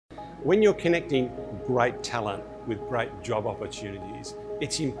When you're connecting great talent with great job opportunities,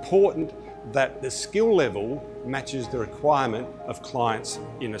 it's important that the skill level matches the requirement of clients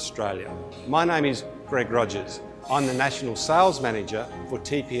in Australia. My name is Greg Rogers. I'm the National Sales Manager for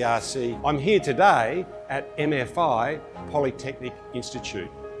TPRC. I'm here today at MFI Polytechnic Institute,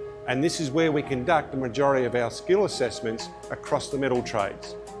 and this is where we conduct the majority of our skill assessments across the metal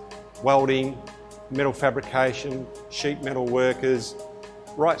trades. Welding, metal fabrication, sheet metal workers,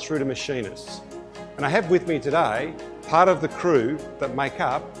 right through to machinists. And I have with me today part of the crew that make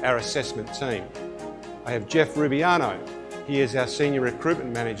up our assessment team. I have Jeff Rubiano. He is our Senior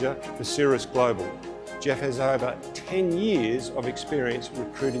Recruitment Manager for Cirrus Global. Jeff has over 10 years of experience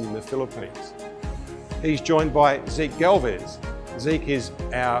recruiting in the Philippines. He's joined by Zeke Galvez. Zeke is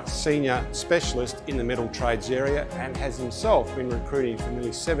our Senior Specialist in the metal trades area and has himself been recruiting for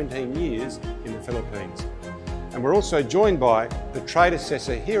nearly 17 years in the Philippines. And we're also joined by the Trade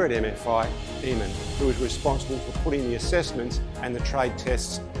Assessor here at MFI, Eamon, who is responsible for putting the assessments and the trade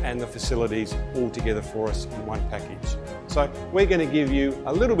tests and the facilities all together for us in one package. So we're going to give you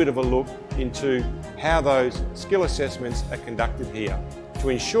a little bit of a look into how those skill assessments are conducted here to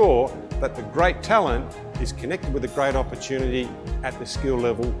ensure that the great talent is connected with a great opportunity at the skill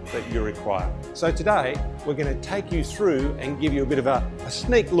level that you require. So today we're going to take you through and give you a bit of a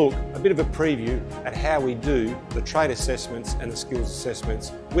sneak look, a bit of a preview at how we do the trade assessments and the skills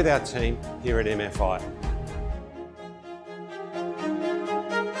assessments with our team here at MFI.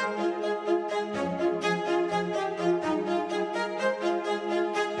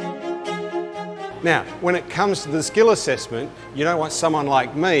 Now, when it comes to the skill assessment, you don't want someone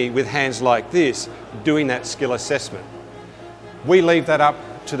like me with hands like this doing that skill assessment. We leave that up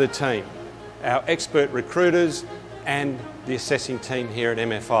to the team, our expert recruiters and the assessing team here at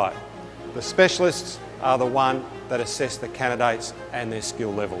MFI. The specialists are the one that assess the candidates and their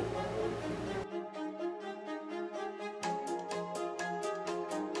skill level.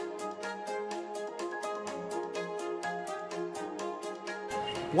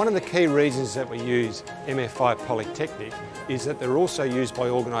 One of the key reasons that we use MFI Polytechnic is that they're also used by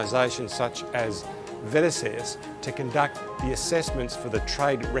organisations such as Assessors to conduct the assessments for the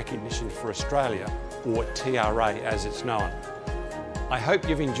Trade Recognition for Australia, or TRA as it's known. I hope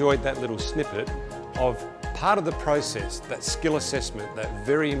you've enjoyed that little snippet of part of the process, that skill assessment, that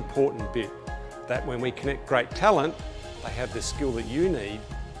very important bit, that when we connect great talent, they have the skill that you need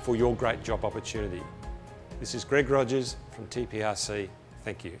for your great job opportunity. This is Greg Rogers from TPRC.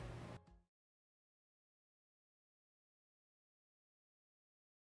 Thank you.